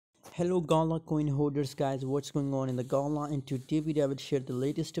Hello Gala coin holders guys, what's going on in the Gala? And today I will share the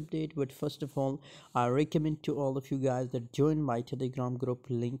latest update. But first of all, I recommend to all of you guys that join my Telegram group.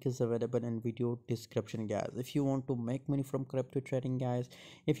 Link is available in video description guys. If you want to make money from crypto trading guys,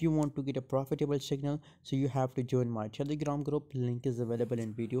 if you want to get a profitable signal, so you have to join my Telegram group. Link is available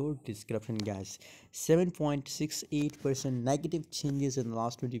in video description guys. 7.68% negative changes in the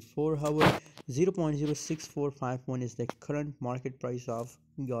last 24 hours. 0.06451 is the current market price of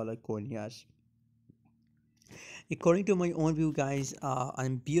Gala coin. Yes, according to my own view guys,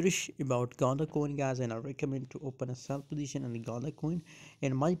 I'm bearish about Gala coin guys, and I recommend to open a sell position on the Gala coin.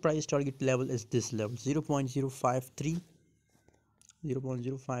 And my price target level is this level, 0.053.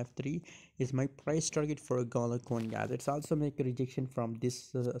 0.053 is my price target for a Gala coin guys. It's also make a rejection from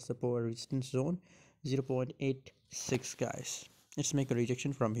this support resistance zone, 0.86 guys. Let's make a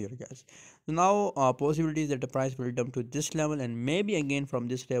rejection from here guys. Now possibilities that the price will dump to this level, and maybe again from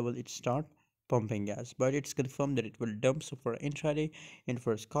this level it start pumping gas, but it's confirmed that it will dump. So for intraday and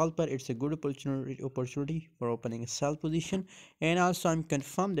for scalper, it's a good opportunity for opening a sell position. And also I'm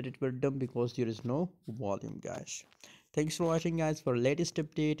confirmed that it will dump because there is no volume guys. Thanks for watching guys. For latest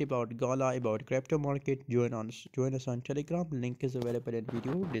update about Gala, about crypto market, join us on Telegram. Link is available in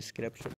video description.